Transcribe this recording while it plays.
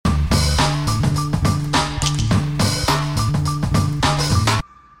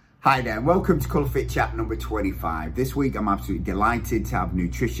Hi there, welcome to Colour Fit Chat number 25. This week I'm absolutely delighted to have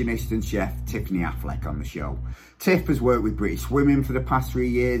nutritionist and chef Tiffany Affleck on the show. Tiff has worked with British women for the past 3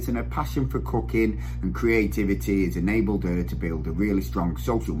 years, and her passion for cooking and creativity has enabled her to build a really strong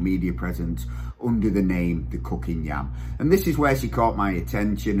social media presence under the name The Cooking Yam. And this is where she caught my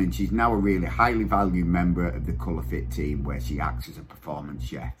attention, and she's now a really highly valued member of the Colour Fit team, where she acts as a performance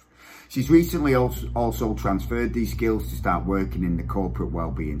chef. She's recently also transferred these skills to start working in the corporate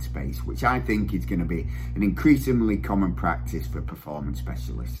wellbeing space, which I think is going to be an increasingly common practice for performance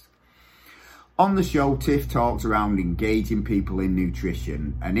specialists. On the show, Tiff talks around engaging people in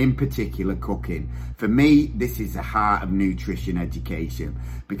nutrition and in particular cooking. For me, this is the heart of nutrition education,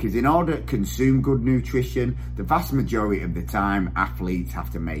 because in order to consume good nutrition, the vast majority of the time athletes have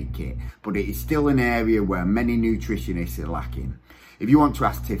to make it, but it is still an area where many nutritionists are lacking. If you want to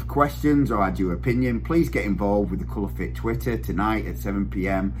ask Tiff questions or add your opinion, please get involved with the Colour Fit Twitter tonight at 7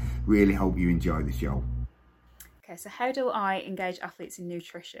 p.m. Really hope you enjoy the show. Okay, so how do I engage athletes in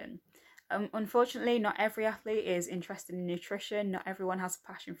nutrition? Unfortunately, not every athlete is interested in nutrition. Not everyone has a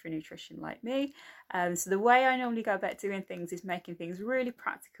passion for nutrition like me. So the way I normally go about doing things is making things really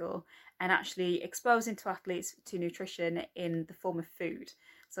practical and actually exposing to athletes to nutrition in the form of food.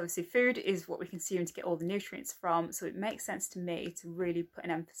 So obviously food is what we consume to get all the nutrients from, so it makes sense to me to really put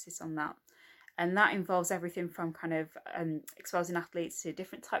an emphasis on that. And that involves everything from kind of exposing athletes to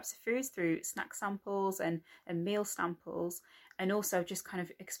different types of foods through snack samples and meal samples, and also just kind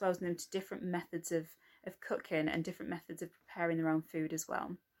of exposing them to different methods of cooking and different methods of preparing their own food as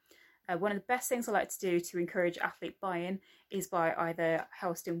well. One of the best things I like to do to encourage athlete buy-in is by either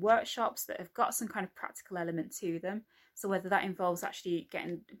hosting workshops that have got some kind of practical element to them. So whether that involves actually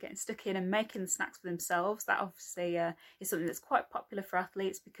getting stuck in and making the snacks for themselves, that obviously is something that's quite popular for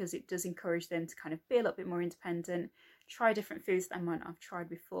athletes, because it does encourage them to kind of be a little bit more independent, try different foods that they might not have tried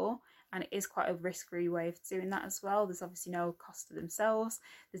before, and it is quite a risk-free way of doing that as well. There's obviously no cost to themselves.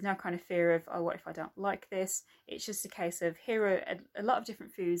 There's no kind of fear of, oh, what if I don't like this? It's just a case of, here are a lot of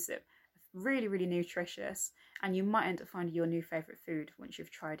different foods that are really, really nutritious, and you might end up finding your new favourite food once you've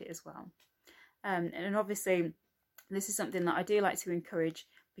tried it as well. And obviously, this is something that I do like to encourage,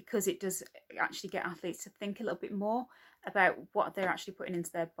 because it does actually get athletes to think a little bit more about what they're actually putting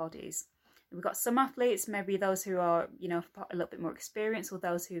into their bodies. We've got some athletes, maybe those who are, a little bit more experienced, or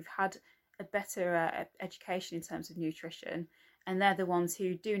those who've had a better education in terms of nutrition, and they're the ones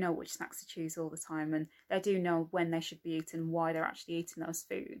who do know which snacks to choose all the time, and they do know when they should be eaten, why they're actually eating those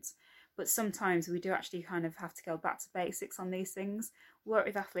foods. But sometimes we do actually kind of have to go back to basics on these things, work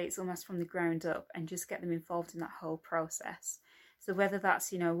with athletes almost from the ground up, and just get them involved in that whole process. So whether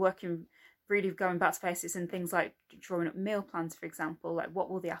that's, working, really going back to basics and things like drawing up meal plans, for example, like what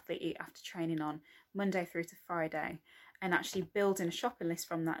will the athlete eat after training on Monday through to Friday, and actually building a shopping list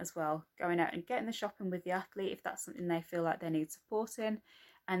from that as well, going out and getting the shopping with the athlete if that's something they feel like they need support in,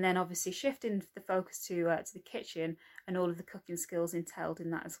 and then obviously shifting the focus to the kitchen and all of the cooking skills entailed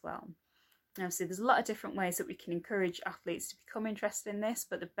in that as well. Now, so there's a lot of different ways that we can encourage athletes to become interested in this,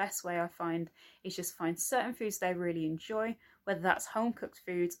 but the best way I find is just find certain foods they really enjoy, whether that's home cooked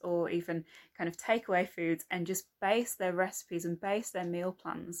foods or even kind of takeaway foods, and just base their recipes and base their meal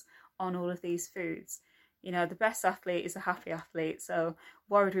plans on all of these foods. The best athlete is a happy athlete, so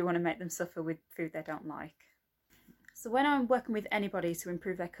why would we want to make them suffer with food they don't like? So when I'm working with anybody to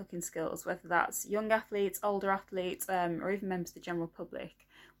improve their cooking skills, whether that's young athletes, older athletes, or even members of the general public,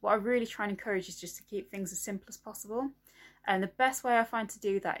 what I really try and encourage is just to keep things as simple as possible. And the best way I find to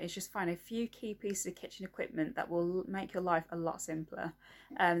do that is just find a few key pieces of kitchen equipment that will make your life a lot simpler.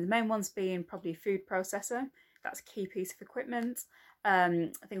 The main ones being probably a food processor. That's a key piece of equipment.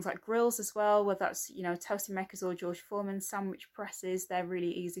 Things like grills as well, whether that's toasting makers or George Foreman sandwich presses, they're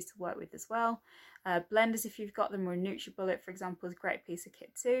really easy to work with as well. Blenders, if you've got them, or a NutriBullet, for example, is a great piece of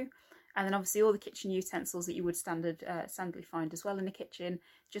kit too. And then obviously all the kitchen utensils that you would standardly find as well in the kitchen,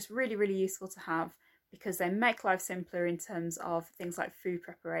 just really, really useful to have, because they make life simpler in terms of things like food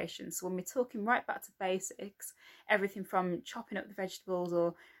preparation. So when we're talking right back to basics, everything from chopping up the vegetables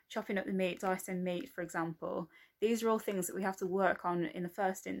or chopping up the meat, dicing meat, for example, these are all things that we have to work on in the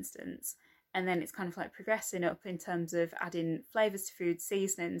first instance. And then it's kind of like progressing up in terms of adding flavours to food,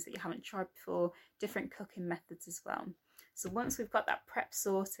 seasonings that you haven't tried before, different cooking methods as well. So once we've got that prep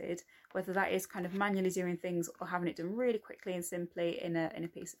sorted, whether that is kind of manually doing things or having it done really quickly and simply in a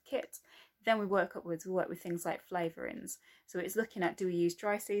piece of kit, then we work upwards. We work with things like flavourings. So it's looking at, do we use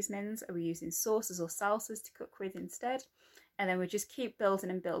dry seasonings? Are we using sauces or salsas to cook with instead? And then we just keep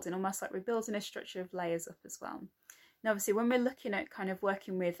building and building, almost like we're building a structure of layers up as well. Now, obviously, when we're looking at kind of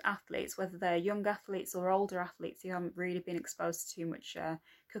working with athletes, whether they're young athletes or older athletes who haven't really been exposed to too much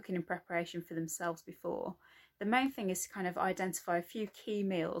cooking and preparation for themselves before, the main thing is to kind of identify a few key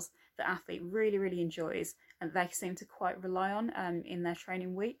meals that athlete really, really enjoys and they seem to quite rely on in their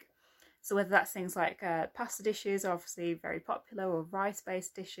training week. So whether that's things like pasta dishes, are obviously very popular, or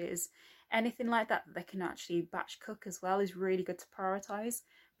rice-based dishes, anything like that that they can actually batch cook as well is really good to prioritise,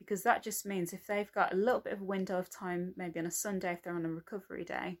 because that just means if they've got a little bit of a window of time, maybe on a Sunday if they're on a recovery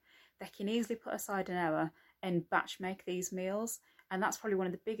day, they can easily put aside an hour and batch make these meals. And that's probably one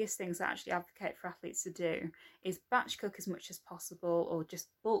of the biggest things I actually advocate for athletes to do, is batch cook as much as possible, or just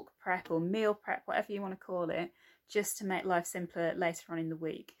bulk prep or meal prep, whatever you want to call it, just to make life simpler later on in the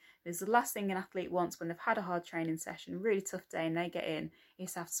week. Because the last thing an athlete wants when they've had a hard training session, a really tough day, and they get in,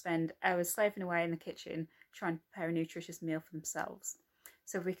 is to have to spend hours slaving away in the kitchen trying to prepare a nutritious meal for themselves.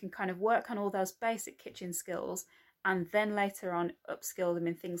 So if we can kind of work on all those basic kitchen skills and then later on upskill them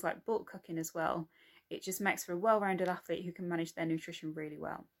in things like bulk cooking as well, it just makes for a well-rounded athlete who can manage their nutrition really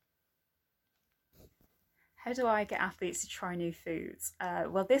well. How do I get athletes to try new foods?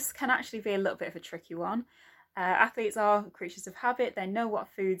 Well, this can actually be a little bit of a tricky one. Athletes are creatures of habit. They know what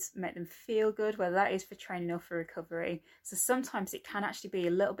foods make them feel good, whether that is for training or for recovery. So sometimes it can actually be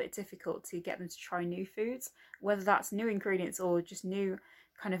a little bit difficult to get them to try new foods, whether that's new ingredients or just new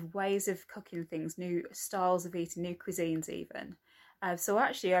kind of ways of cooking things, new styles of eating, new cuisines even. So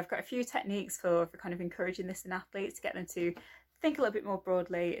actually I've got a few techniques for kind of encouraging this in athletes, to get them to think a little bit more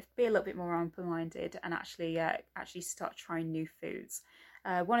broadly, be a little bit more open-minded, and actually start trying new foods.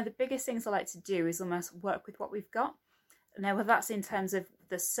 One of the biggest things I like to do is almost work with what we've got. Now, whether that's in terms of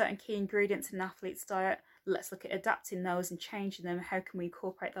the certain key ingredients in an athlete's diet, let's look at adapting those and changing them. How can we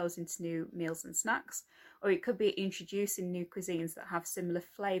incorporate those into new meals and snacks? Or it could be introducing new cuisines that have similar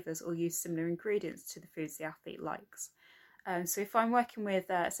flavours or use similar ingredients to the foods the athlete likes. So if I'm working with,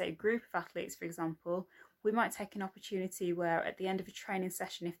 say, a group of athletes, for example, we might take an opportunity where at the end of a training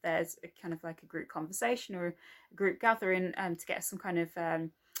session, if there's a kind of like a group conversation or a group gathering to get some kind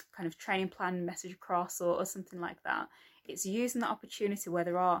of training plan message across, or something like that, it's using that opportunity where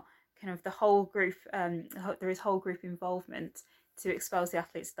there are kind of the whole group, there is whole group involvement to expose the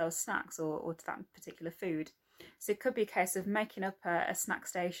athletes to those snacks or to that particular food. So it could be a case of making up a snack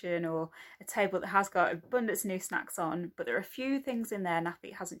station or a table that has got abundance of new snacks on, but there are a few things in there an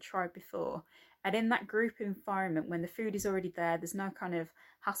athlete hasn't tried before. And in that group environment, when the food is already there, there's no kind of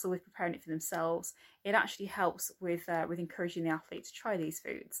hassle with preparing it for themselves. It actually helps with encouraging the athlete to try these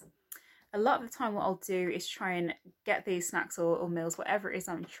foods. A lot of the time what I'll do is try and get these snacks or meals, whatever it is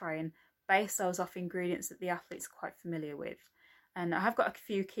I'm trying, base those off ingredients that the athlete's quite familiar with. And I have got a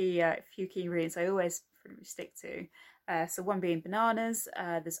few key ingredients I always pretty much stick to. So one being bananas,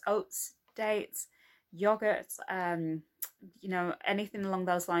 there's oats, dates, yogurt, anything along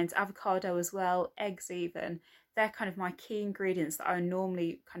those lines, avocado as well, eggs even. They're kind of my key ingredients that I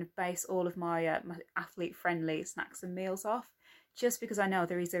normally kind of base all of my my athlete-friendly snacks and meals off, just because I know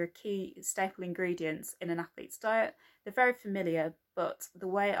these are key staple ingredients in an athlete's diet. They're very familiar, but the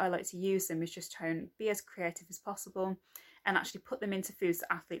way I like to use them is just try and be as creative as possible and actually put them into foods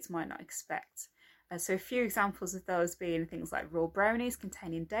that athletes might not expect. So a few examples of those being things like raw brownies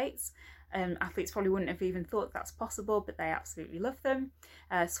containing dates. Athletes probably wouldn't have even thought that's possible, but they absolutely love them.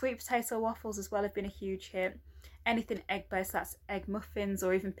 Sweet potato waffles as well have been a huge hit. Anything egg-based, that's egg muffins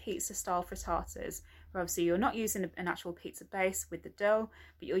or even pizza-style frittatas, where obviously you're not using an actual pizza base with the dough,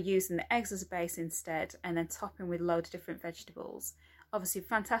 but you're using the eggs as a base instead, and then topping with loads of different vegetables. Obviously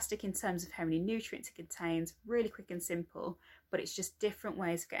fantastic in terms of how many nutrients it contains, really quick and simple, but it's just different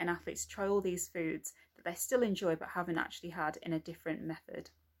ways of getting athletes to try all these foods that they still enjoy but haven't actually had in a different method.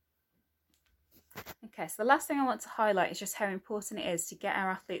 Okay, so the last thing I want to highlight is just how important it is to get our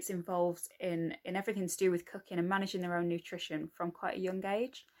athletes involved in everything to do with cooking and managing their own nutrition from quite a young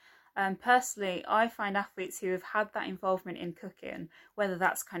age. Personally, I find athletes who have had that involvement in cooking, whether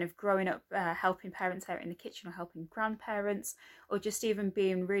that's kind of growing up helping parents out in the kitchen or helping grandparents, or just even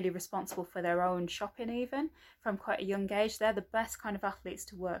being really responsible for their own shopping even from quite a young age, they're the best kind of athletes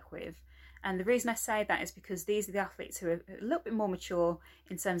to work with. And the reason I say that is because these are the athletes who are a little bit more mature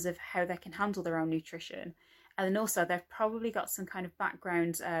in terms of how they can handle their own nutrition. And then also they've probably got some kind of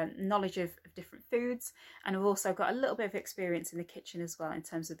background knowledge of different foods, and have also got a little bit of experience in the kitchen as well in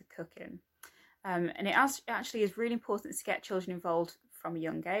terms of the cooking. And it actually is really important to get children involved from a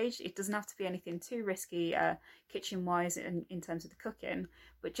young age. It doesn't have to be anything too risky kitchen-wise in terms of the cooking,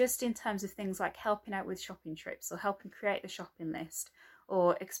 but just in terms of things like helping out with shopping trips or helping create the shopping list,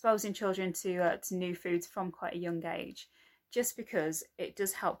 or exposing children to new foods from quite a young age. just because it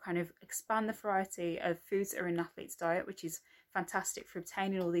does help kind of expand the variety of foods that are in an athlete's diet, which is fantastic for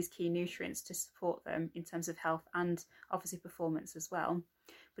obtaining all these key nutrients to support them in terms of health and obviously performance as well.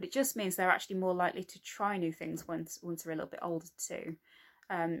 But it just means they're actually more likely to try new things once they're a little bit older too.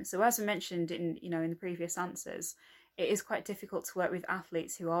 So as I mentioned in the previous answers, it is quite difficult to work with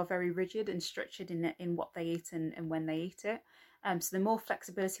athletes who are very rigid and structured in what they eat and when they eat it. So the more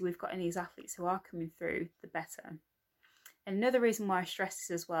flexibility we've got in these athletes who are coming through, the better. And another reason why I stress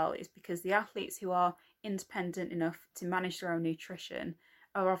this as well is because the athletes who are independent enough to manage their own nutrition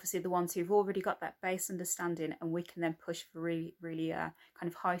are obviously the ones who've already got that base understanding, and we can then push for really kind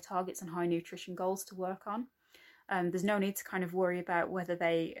of high targets and high nutrition goals to work on. There's no need to kind of worry about whether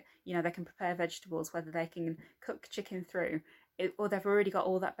they can prepare vegetables, whether they can cook chicken through, or they've already got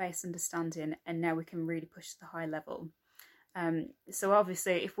all that base understanding, and now we can really push to the high level. So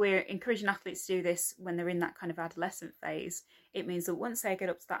obviously, if we're encouraging athletes to do this when they're in that kind of adolescent phase, it means that once they get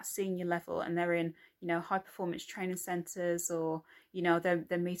up to that senior level and they're in, high performance training centres, or,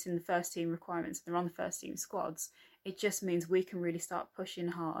 they're meeting the first team requirements, they're on the first team squads, it just means we can really start pushing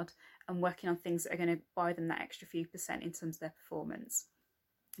hard and working on things that are going to buy them that extra few percent in terms of their performance.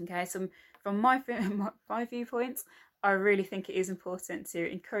 Okay, so from my viewpoints, I really think it is important to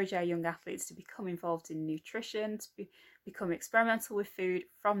encourage our young athletes to become involved in nutrition, to become experimental with food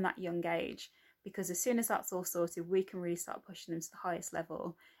from that young age, because as soon as that's all sorted, we can really start pushing them to the highest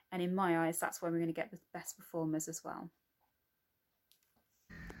level. And in my eyes, that's when we're going to get the best performers as well.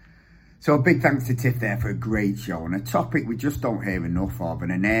 So a big thanks to Tiff there for a great show, and a topic we just don't hear enough of,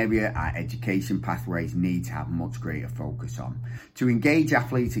 and an area our education pathways need to have much greater focus on. To engage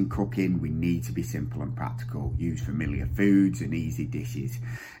athletes in cooking, we need to be simple and practical, use familiar foods and easy dishes,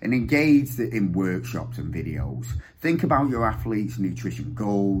 and engage in workshops and videos. Think about your athletes' nutrition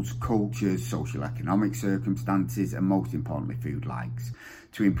goals, cultures, social economic circumstances, and most importantly, food likes.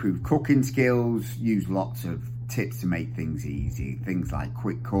 To improve cooking skills, use lots of tips to make things easy. Things like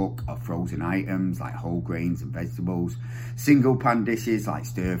quick cook or frozen items like whole grains and vegetables, single pan dishes like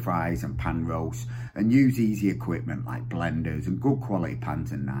stir fries and pan roasts, and use easy equipment like blenders and good quality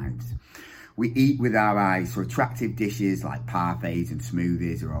pans and knives. We eat with our eyes, so attractive dishes like parfaits and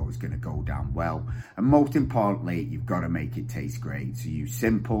smoothies are always going to go down well. And most importantly, you've got to make it taste great, so use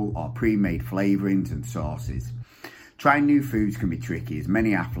simple or pre-made flavourings and sauces. Trying new foods can be tricky, as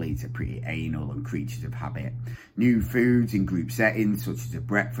many athletes are pretty anal and creatures of habit. New foods in group settings, such as a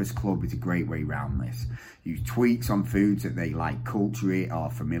breakfast club, is a great way around this. Use tweaks on foods that they like culturally or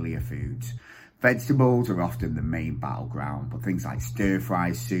familiar foods. Vegetables are often the main battleground, but things like stir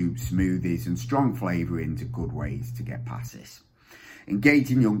fries, soups, smoothies and strong flavourings are good ways to get past this.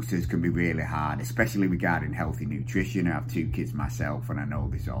 Engaging youngsters can be really hard, especially regarding healthy nutrition. I have 2 kids myself and I know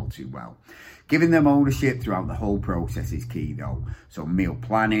this all too well. Giving them ownership throughout the whole process is key though. So meal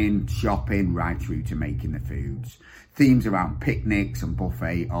planning, shopping, right through to making the foods. Themes around picnics and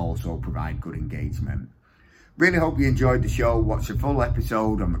buffet also provide good engagement. Really hope you enjoyed the show. Watch the full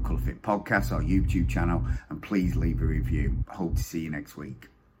episode on the Colour Fit podcast or YouTube channel, and please leave a review. I hope to see you next week.